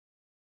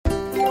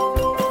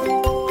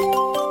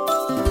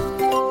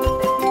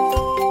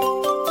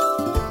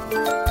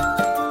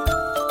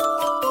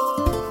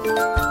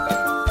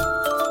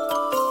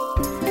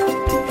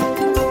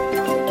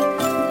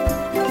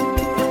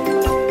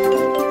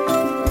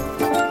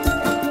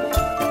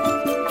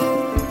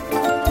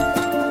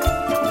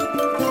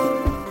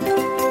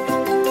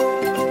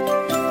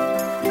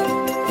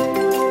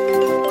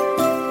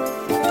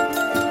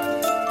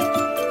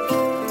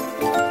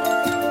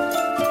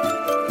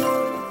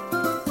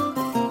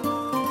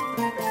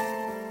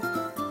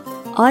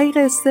آی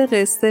قصه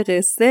قصه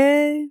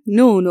قصه،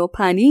 نون و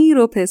پنیر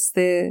و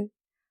پسته.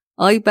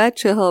 آی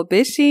بچه ها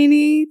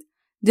بشینید،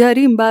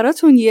 داریم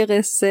براتون یه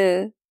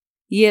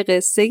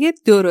قصه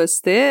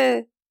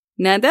درسته،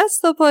 نه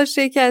دست و پا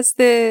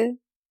شکسته.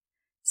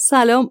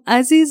 سلام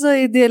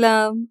عزیزای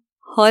دلم،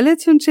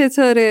 حالتون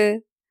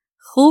چطوره؟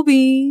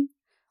 خوبین؟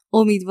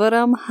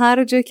 امیدوارم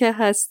هر جا که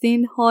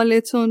هستین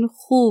حالتون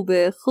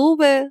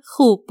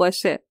خوب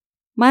باشه.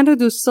 من و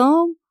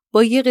دوستام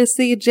با یه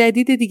قصه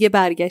جدید دیگه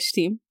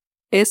برگشتیم.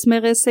 اسم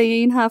قصه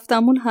این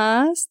هفتمون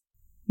هست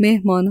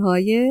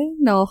مهمانهای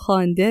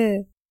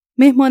ناخوانده.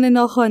 مهمان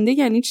ناخوانده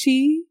یعنی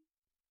چی؟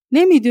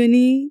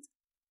 نمیدونید؟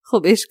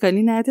 خب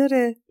اشکالی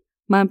نداره،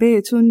 من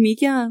بهتون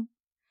میگم.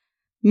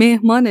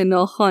 مهمان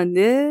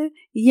ناخوانده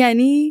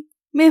یعنی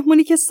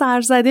مهمونی که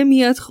سرزده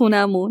میاد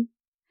خونمون.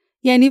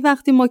 یعنی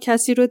وقتی ما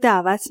کسی رو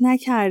دعوت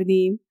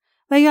نکردیم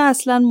و یا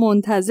اصلا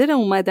منتظر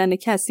اومدن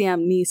کسی هم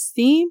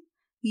نیستیم،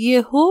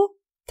 یهو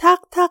تق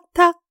تق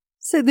تق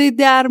صدای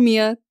در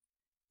میاد.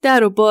 در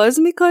رو باز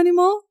میکنیم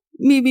و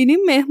میبینیم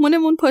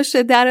مهمونمون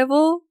پشت دره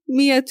و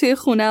میاد توی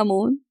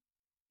خونمون.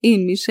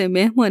 این میشه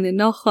مهمان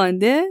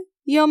ناخوانده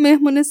یا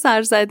مهمون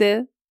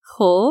سرزده.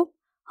 خب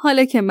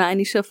حالا که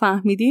معنیشو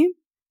فهمیدیم،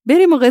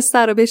 بریم و قصه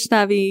رو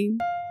بشنویم.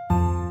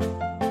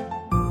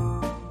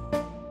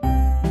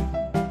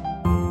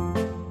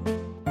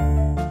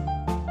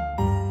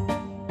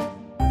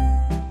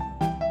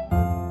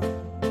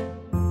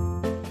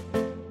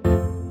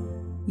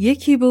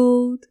 یکی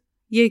بود،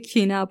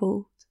 یکی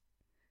نبود.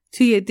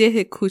 توی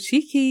ده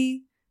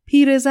کوچیکی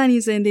پیرزنی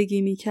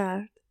زندگی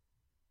میکرد.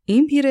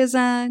 این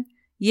پیرزن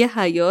یه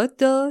حیاط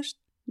داشت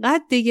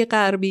قد یه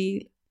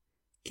غربیل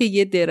که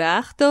یه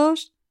درخت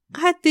داشت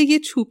قد یه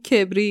چوب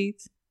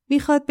کبریت.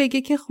 میخواد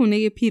بگه که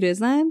خونه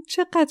پیرزن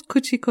چقدر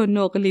کوچیک و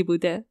نقلی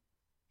بوده.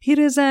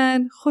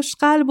 پیرزن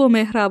خوشقلب و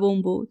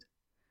مهربون بود.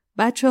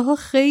 بچه‌ها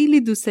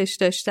خیلی دوستش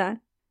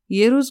داشتن.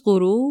 یه روز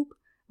غروب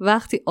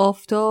وقتی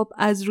آفتاب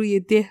از روی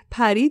ده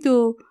پرید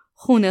و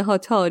خونه ها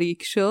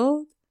تاریک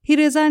شد،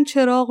 پیرزن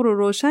چراغ رو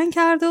روشن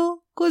کرد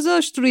و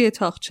گذاشت روی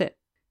تاقچه.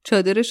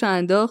 چادرش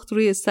انداخت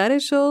روی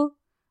سرش و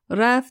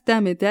رفت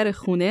دم در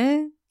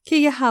خونه که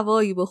یه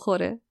هوایی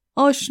بخوره،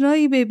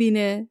 آشنایی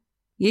ببینه،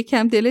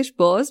 یکم دلش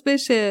باز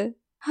بشه.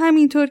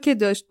 همینطور که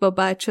داشت با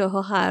بچه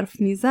ها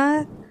حرف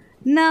میزد،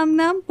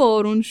 نم نم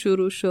بارون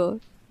شروع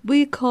شد.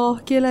 بوی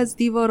کاهگل از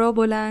دیوارا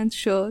بلند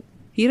شد.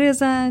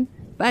 پیرزن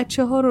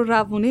بچه ها رو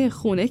روونه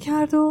خونه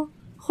کرد و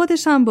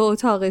خودش هم به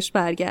اتاقش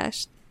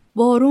برگشت.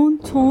 بارون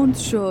تند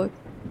شد.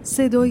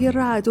 صدای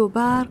رعد و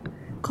برق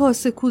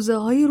کاسه کوزه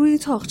هایی روی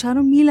تاقچه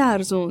رو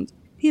میلرزوند.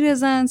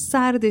 پیرزن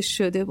سردش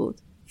شده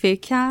بود. فکر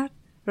کرد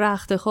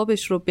رخت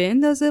خوابش رو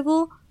بندازه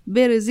و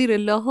بره زیر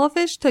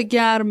لحافش تا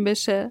گرم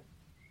بشه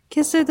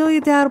که صدای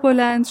در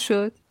بلند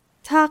شد.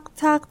 تق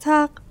تق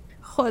تق.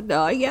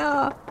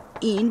 خدایا،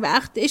 این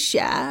وقت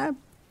شب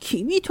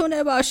کی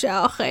میتونه باشه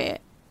آخه؟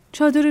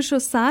 چادرش رو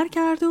سر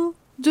کرد و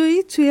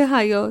دوید توی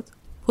حیاط.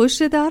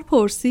 پشت در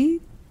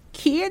پرسید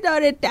کیه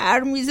داره در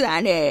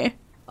میزنه؟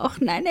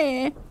 آخ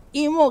ننه،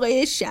 این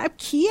موقع شب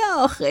کیه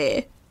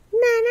آخه؟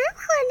 منم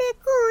خاله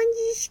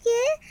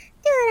گنجیشکه،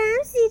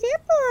 دارم زیر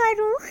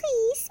بارون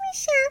خیس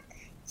میشم.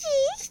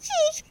 جیک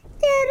جیک،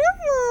 درو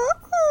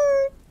وا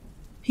کن.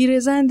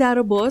 پیرزن در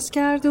رو باز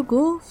کرد و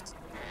گفت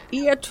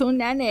بیا تو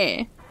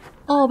ننه.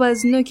 آب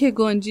از نوک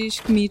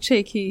گنجیشک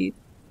میچکید.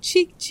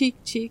 چیک چیک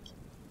چیک.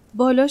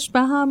 بالاش به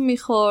هم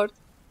میخورد.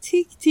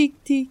 تیک تیک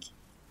تیک.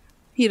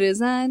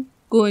 پیرزن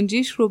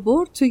گنجیش رو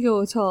برد توی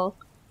اتاق.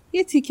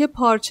 یه تیکه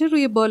پارچه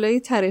روی بالای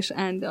ترش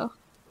انداخت.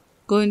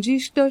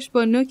 گنجیش داشت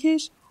با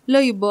نوکش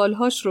لای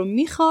بالهاش رو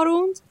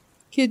میخاروند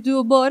که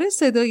دوباره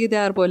صدای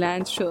در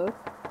بلند شد.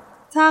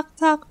 تق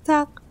تق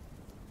تق.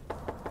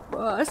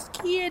 باز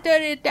کیه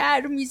داره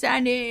در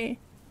میزنه؟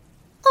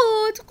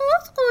 قد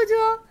قد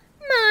قدا،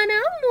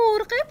 منم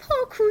مرغ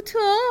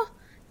پاکوتاه،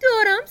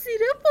 دارم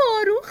زیر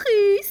بارون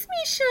خیس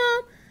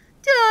میشم.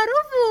 درو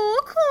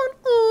وا کن.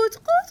 قد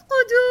قد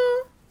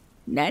قدا.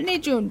 ننه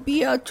جون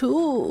بیا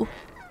تو.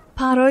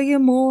 پرای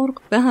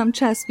مرغ به هم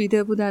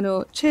چسبیده بودن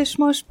و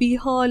چشماش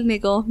بیحال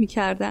نگاه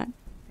میکردن.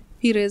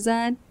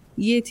 پیرزن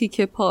یه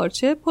تیکه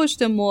پارچه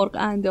پشت مرغ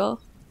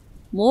انداخت.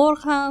 مرغ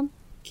هم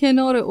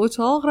کنار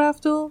اتاق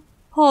رفت و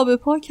پا به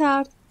پا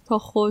کرد تا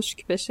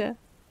خشک بشه.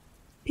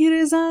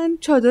 پیرزن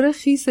چادر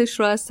خیسش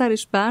رو از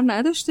سرش بر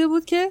نداشته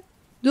بود که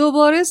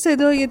دوباره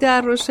صدای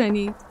در رو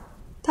شنید.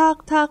 تق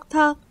تق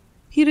تق.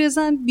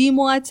 پیرزن بی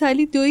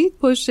معطلی دوید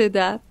پشت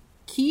در.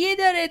 کیه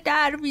داره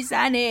در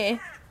میزنه؟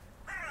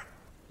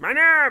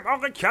 منم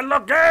آقا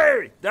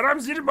کلاقه، دارم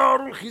زیر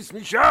بارون خیس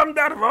میشم.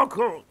 در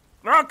واکن.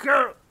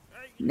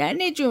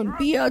 ننه جون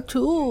بیا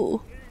تو.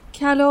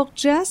 کلاق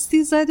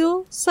جستی زد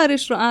و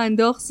سرش رو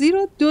انداخت زیر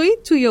و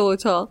دوید توی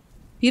اتاق.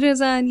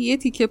 پیرزن یه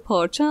تیکه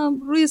پارچم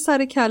روی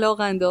سر کلاق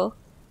انداخت.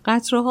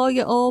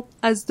 قطره‌های آب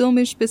از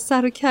دمش به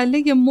سر و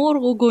کله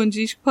مرغ و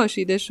گنجیش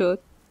پاشیده شد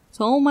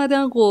تا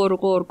اومدن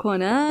غرغر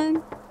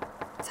کنن.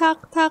 تق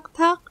تق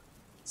تق.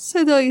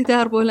 صدای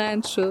در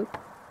بلند شد.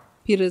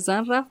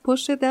 پیرزن رفت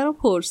پشت در و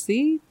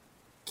پرسید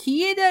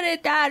کیه داره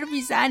در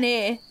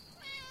میزنه؟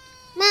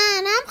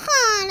 منم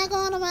خاله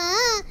گربه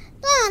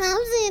دارم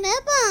زیر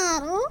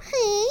بارون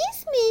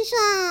خیس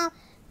میشم،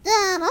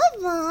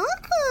 درو وا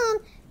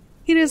کن.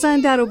 پیرزن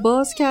در رو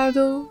باز کرد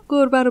و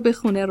گربه رو به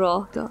خونه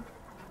راه داد.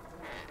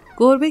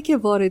 گربه که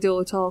وارد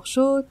اتاق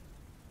شد،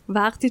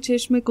 وقتی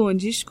چشم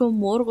گنجیشک و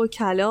مرغ و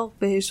کلاغ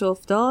بهش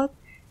افتاد،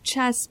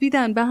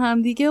 چسبیدن به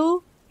همدیگه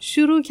و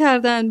شروع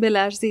کردن به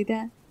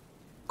لرزیدن.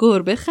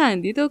 گربه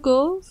خندید و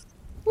گفت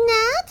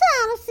نه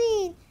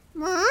ترسید،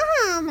 ما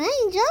همه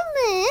اینجا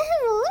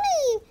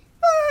مهمونیم،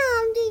 با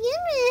هم دیگه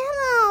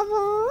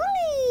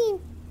مهربونیم.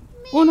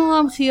 اونا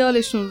هم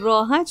خیالشون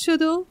راحت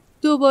شد و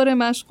دوباره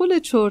مشغول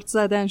چرت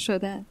زدن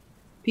شدن.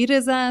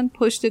 پیرزن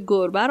پشت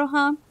گربه رو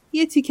هم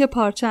یه تیکه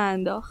پارچه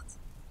انداخت.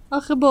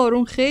 آخه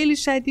بارون خیلی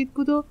شدید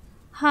بود و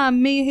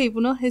همه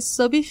حیوونا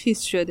حسابی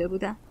خیس شده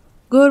بودن.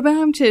 گربه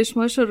هم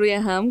چشماش رو روی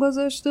هم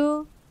گذاشت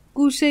و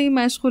گوشه‌ای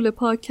مشغول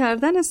پاک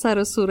کردن سر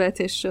و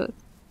صورتش شد.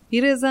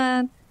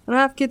 پیرزن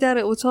رفت که در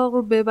اتاق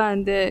رو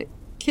ببنده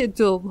که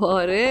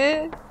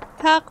دوباره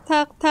تق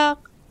تق تق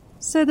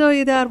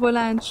صدای در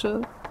بلند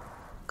شد.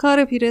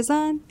 کار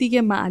پیرزن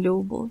دیگه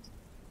معلوم بود.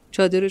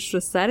 چادرش رو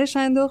سرش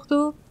انداخت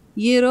و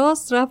یه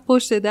راست رفت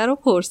پشت در و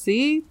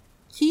پرسید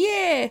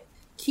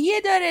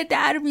کیه داره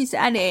در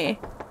میزنه؟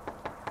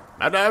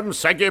 منم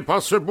سگ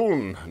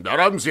پاسبون،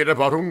 دارم زیر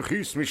بارون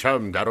خیس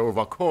میشم، درو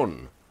وا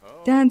کن.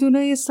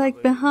 دندونای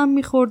سگ به هم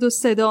میخورد و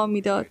صدا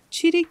میداد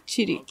چیریک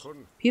چیریک.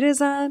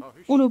 پیرزن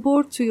اونو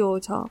برد توی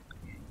اتاق،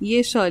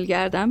 یه شال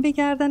گردن به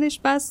گردنش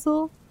بست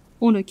و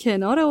اونو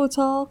کنار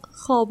اتاق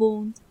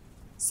خوابوند.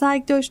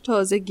 سگ داشت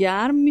تازه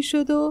گرم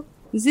میشد و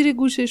زیر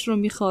گوشش رو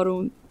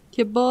میخاروند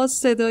که باز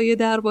صدای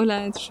در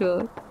بلند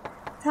شد.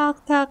 تق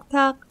تق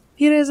تق.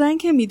 پیرزن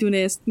که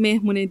میدونست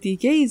مهمون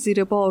دیگه ای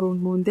زیر بارون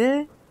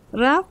مونده،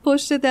 رفت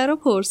پشت در و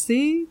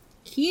پرسید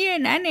کیه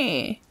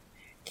ننه؟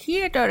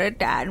 کیه داره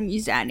در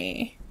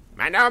میزنه؟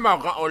 منم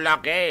آقا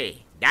اولاغه،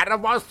 در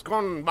باز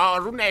کن،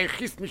 بارون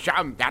خیس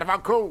میشم، در وا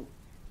کن.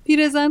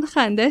 پیرزن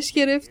خندش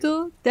گرفت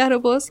و در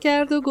باز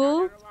کرد و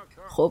گفت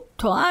خب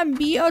تو هم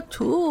بیا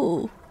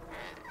تو.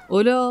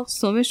 اولاغ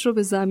سمش رو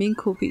به زمین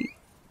کوبید.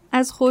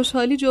 از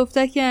خوشحالی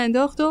جفتکی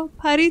انداخت و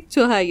پرید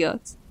تو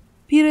حیاط.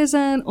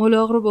 پیرزن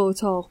اولاغ رو به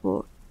اتاق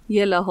برد،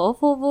 یه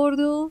لحاف آورد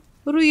و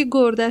روی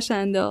گردش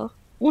انداخت.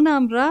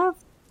 اونم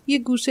رفت یه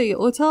گوشه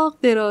اتاق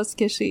دراز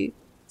کشید.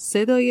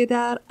 صدای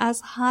در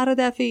از هر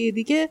دفعه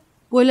دیگه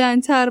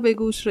بلندتر به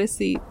گوش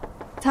رسید.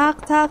 تق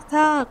تق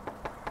تق.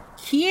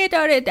 کیه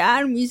داره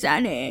در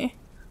میزنه؟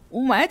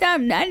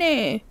 اومدم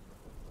ننه.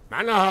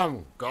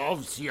 منم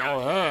گاو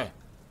سیاهه،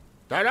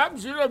 دارم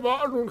زیر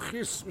بارون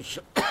خیس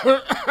میشم.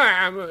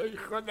 ای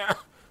خدا،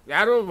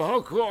 درو وا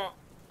کن،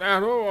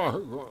 درو وا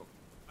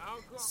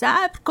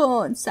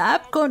کن.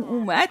 صبر کن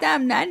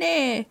اومدم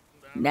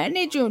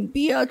ننه جون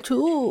بیا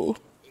تو.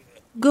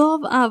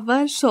 گاو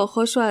اول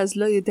شاخاشو از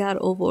لای در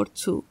آورد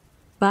تو،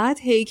 بعد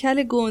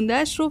هیکل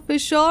گندش رو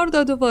فشار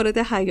داد و وارد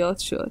حیاط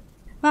شد.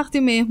 وقتی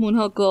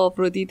مهمونها گاو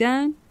رو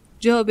دیدن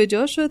جا به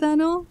جا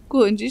شدن و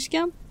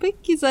گنجیشکم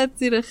بکی زد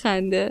زیر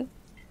خنده.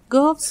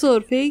 گاو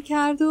سرفه‌ای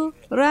کرد و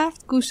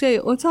رفت گوشه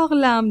اتاق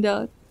لم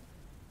داد.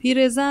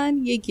 پیرزن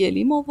یه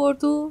گلیم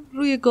آورد و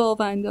روی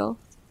گاو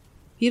انداخت.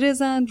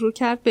 پیرزن رو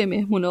کرد به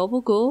مهمونا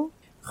و گفت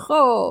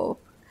خب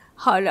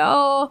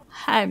حالا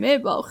همه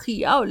با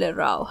خیال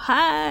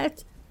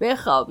راحت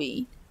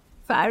بخوابید.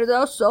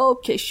 فردا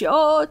صبح که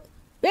شد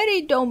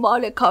برید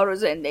دنبال کار و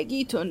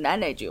زندگیتون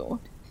ننه جون.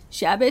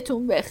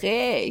 شبتون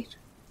بخیر.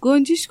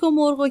 گنجیشک و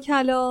مرغ و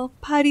کلاغ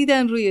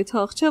پریدن روی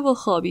تاقچه و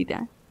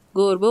خوابیدن.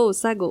 گربه و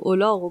سگ و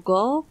الاغ و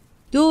گاو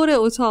دور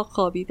اتاق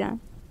خوابیدن.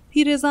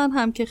 پیرزن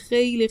هم که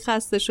خیلی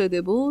خسته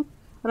شده بود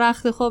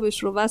رخت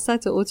خوابش رو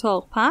وسط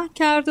اتاق پهن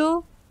کرد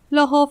و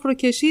لحاف رو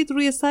کشید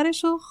روی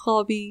سرش و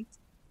خوابید.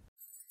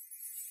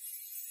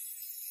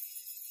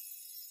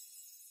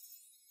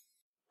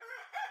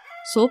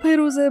 صبح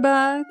روز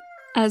بعد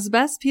از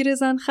بس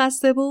پیرزن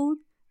خسته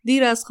بود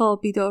دیر از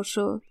خواب بیدار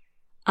شد.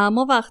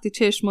 اما وقتی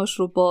چشماش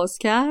رو باز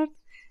کرد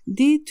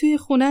دید توی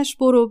خونش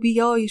برو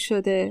بیایی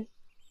شده.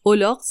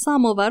 الاغ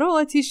سماور رو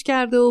آتیش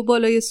کرده و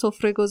بالای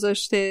سفره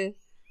گذاشته.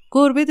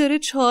 گربه داره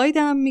چای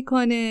دم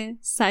میکنه.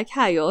 سگ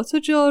حیاط رو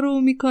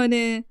جارو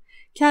میکنه.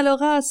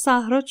 کلاغه از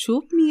صحرا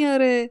چوب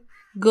میاره.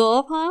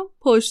 گاو هم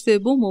پشت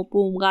بوم و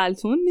بوم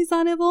غلطون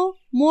میزنه و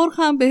مرغ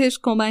هم بهش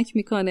کمک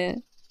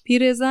میکنه.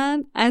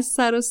 پیرزن از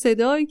سر و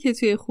صدایی که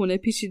توی خونه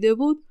پیچیده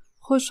بود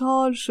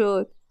خوشحال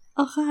شد.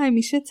 آخه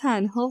همیشه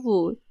تنها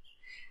بود.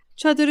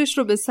 چادرش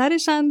رو به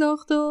سرش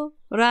انداخت و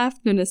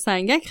رفت نون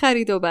سنگک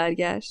خرید و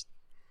برگشت.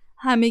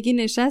 همگی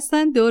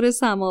نشستن دور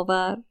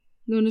سماور.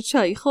 نون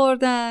چای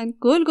خوردن،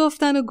 گل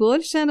گفتن و گل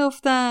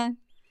شنفتن.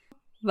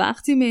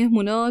 وقتی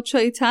مهمونا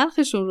چای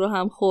تلخشون رو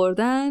هم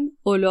خوردن،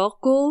 الاغ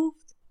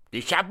گفت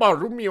دیشب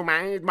بارون می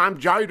اومد، ما هم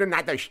جایی رو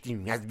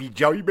نداشتیم، از بی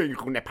جایی به این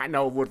خونه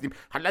پناه آوردیم،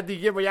 حالا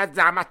دیگه باید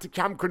زحمت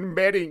کم کنیم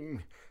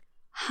بریم.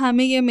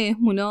 همه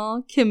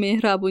مهمونا که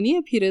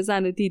مهربونی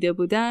پیرزن رو دیده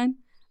بودن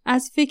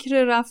از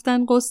فکر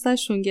رفتن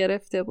قصه‌شون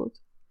گرفته بود.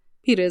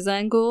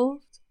 پیرزن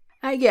گفت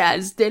اگه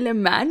از دل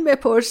من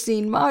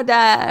بپرسین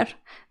مادر،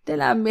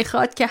 دلم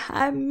میخواد که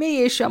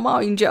همه شما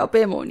اینجا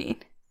بمونین.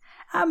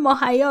 اما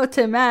حیات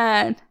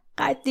من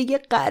قد دیگه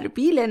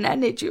قربیله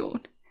ننه جون،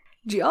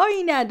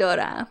 جایی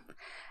ندارم.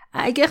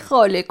 اگه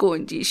خاله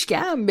گنجیشکه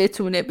هم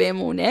بتونه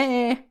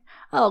بمونه،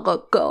 آقا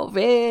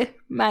گاوه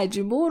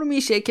مجبور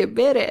میشه که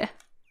بره.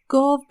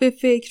 گاو به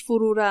فکر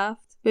فرو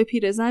رفت، به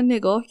پیرزن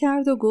نگاه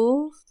کرد و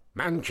گفت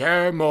من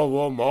که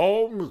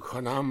ما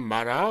میکنم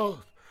برات،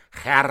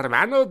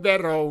 خرمن و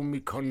درو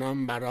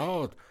میکنم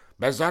برات،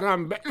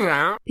 بذارم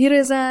برم.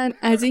 پیرزن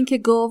از اینکه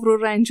گاو رو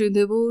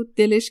رنجونده بود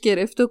دلش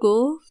گرفت و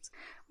گفت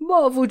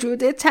با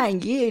وجود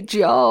تنگی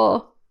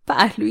جا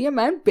پهلوی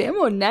من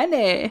بمون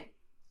ننه.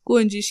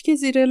 گنجیشکه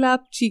زیر لب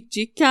چیک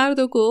چیک کرد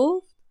و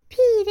گفت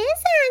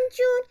پیرزن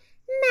جون،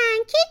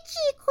 من که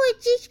چیک و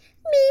چیک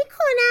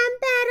میکنم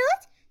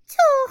برات،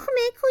 تخم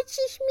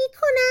کوچیک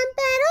میکنم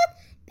برات،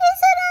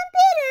 بذارم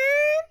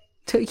برم.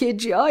 تو که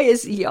جای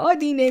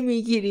زیادی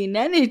نمیگیری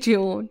ننه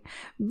جون،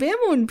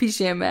 بمون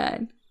پیش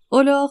من.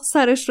 الاغ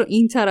سرش رو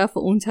این طرف و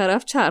اون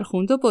طرف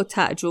چرخوند و با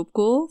تعجب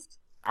گفت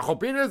خب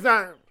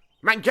پیرزن،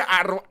 من که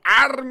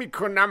ار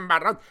میکنم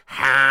برات،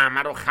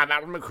 همه رو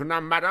خبر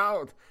میکنم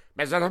برات،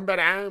 بذارم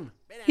برم.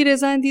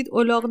 پیرزن دید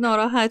الاغ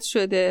ناراحت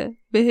شده،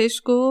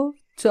 بهش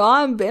گفت تو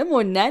هم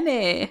بمون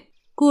ننه.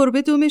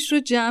 گربه دومش رو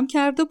جمع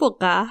کرد و با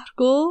قهر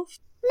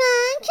گفت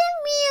من که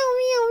میو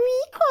میو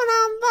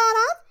میکنم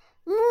برات،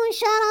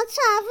 موشا رو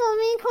چفو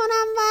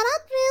میکنم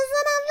برات،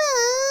 بذارم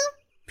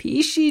برم.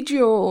 پیشی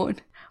جون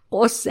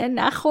قصه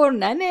نخور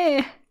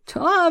ننه، تو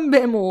هم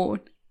بمون.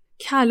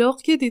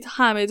 کلاغ که دید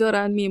همه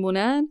دارن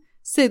میمونن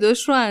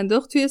صداش رو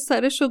انداخت توی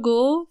سرش و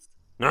گفت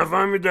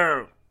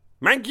نفهمیدم،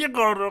 من که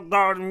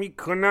قار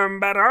میکنم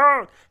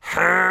برات،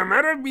 همه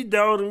رو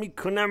بیدار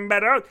میکنم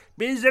برات،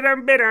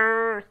 بذارم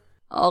برم.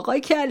 آقا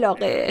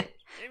کلاغه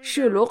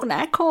شلوغ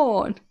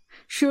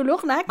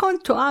نکن،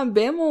 تو هم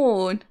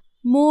بمون.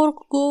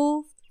 مرغ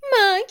گفت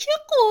من که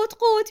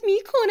قط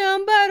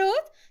میکنم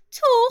برات،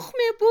 تخم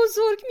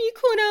بزرگ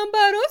میکنم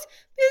برات،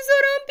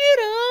 بذارم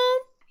برم.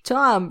 تو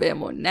هم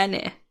بمون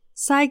ننه.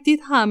 سگ دید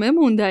همه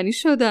موندنی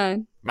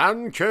شدن.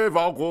 من که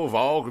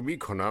واق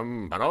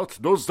میکنم برات،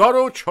 دزدار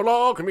و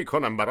چلاق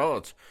میکنم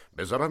برات،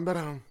 بذارم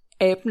برم.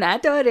 اب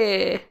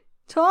نداره،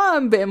 تو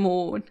هم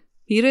بمون.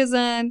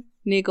 پیرزن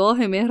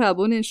نگاه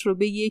مهربونش رو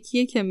به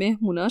یکی که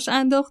مهموناش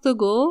انداخت و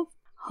گفت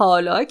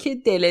حالا که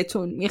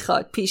دلتون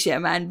میخواد پیش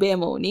من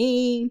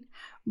بمونین،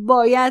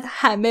 باید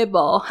همه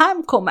با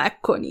هم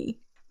کمک کنین.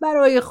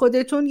 برای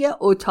خودتون یه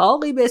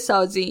اتاقی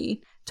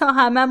بسازین تا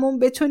هممون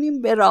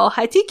بتونیم به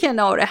راحتی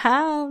کنار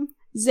هم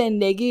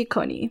زندگی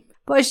کنیم.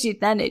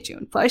 پاشید ننه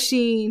جون،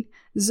 پاشین،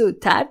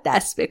 زودتر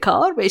دست به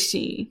کار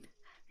بشین.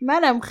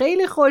 منم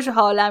خیلی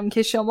خوشحالم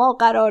که شما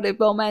قراره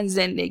با من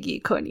زندگی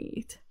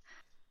کنید.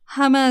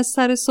 همه از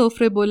سر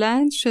سفره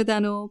بلند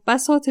شدن و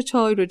بساط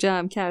چای رو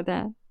جمع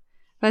کردن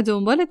و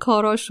دنبال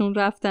کاراشون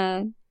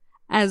رفتن.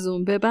 از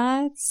اون به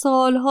بعد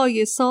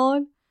سالهای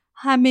سال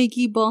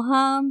همگی با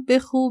هم به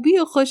خوبی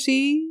و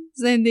خوشی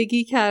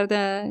زندگی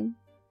کردن.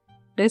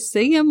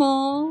 قصه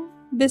ما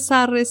به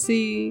سر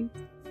رسید.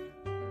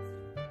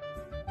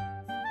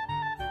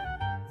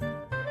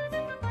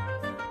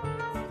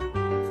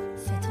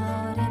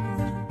 ستاره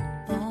بود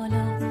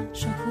بالا،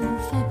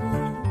 شکوفه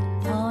بود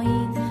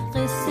پایین،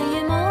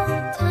 قصه ما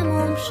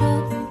تمام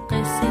شد،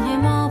 قصه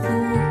ما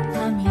بود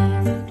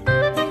همین.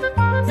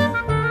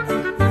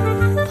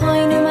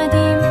 پایین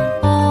اومدیم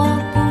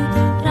آب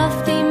بود،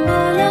 رفتیم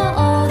بالا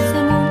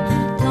آسمون،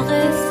 تا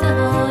قصه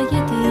های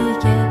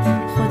دیگه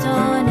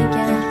خدا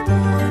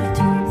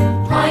نگهدارتون.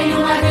 پایین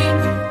اومدیم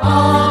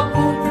آب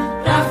بود،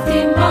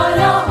 رفتیم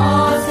بالا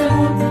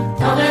آسمون،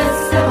 تا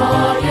قصه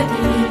های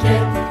دیگه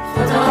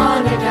خدا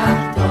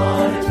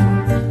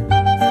نگهدارتون.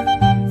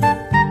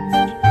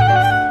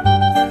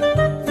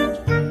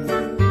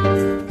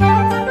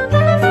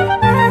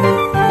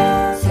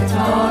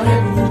 ستاره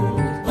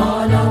بود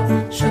بالا،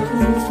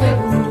 شکوفه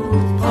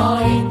بود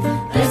پایین،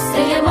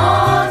 قصه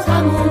ما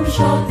تموم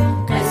شد،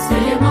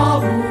 قصه ما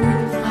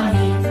بود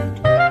همین.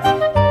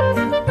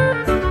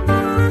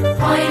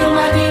 پایین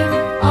اومدیم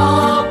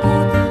آب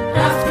بود،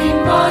 رفتیم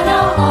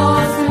بالا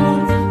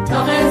آسمون،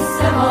 تا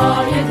قصه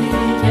های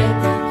دیگه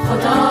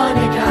خدا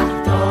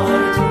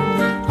نگهدارتون.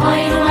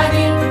 پایین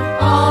اومدیم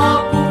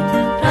آب بود،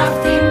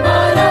 رفتیم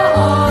بالا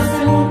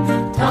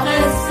آسمون، تا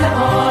قصه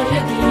های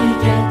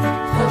دیگه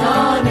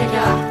خدا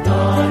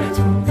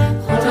نگهدارتون.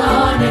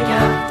 خدا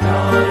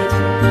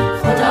نگهدارتون.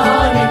 خدا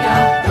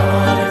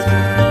نگهدارتون.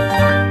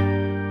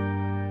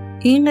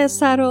 این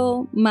قصه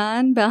رو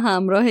من به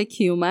همراه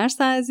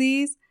کیومرث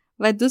عزیز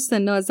و دوست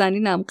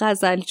نازنینم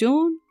غزل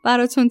جون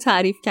براتون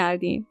تعریف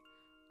کردیم.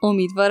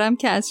 امیدوارم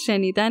که از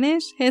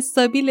شنیدنش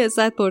حسابی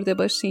لذت برده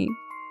باشین.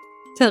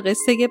 تا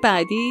قصه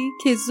بعدی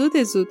که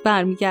زود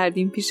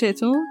برمیگردیم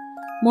پیشتون،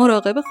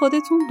 مراقب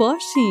خودتون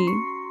باشین.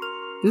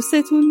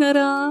 دوستتون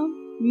دارم،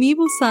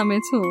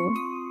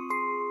 میبوسمتون.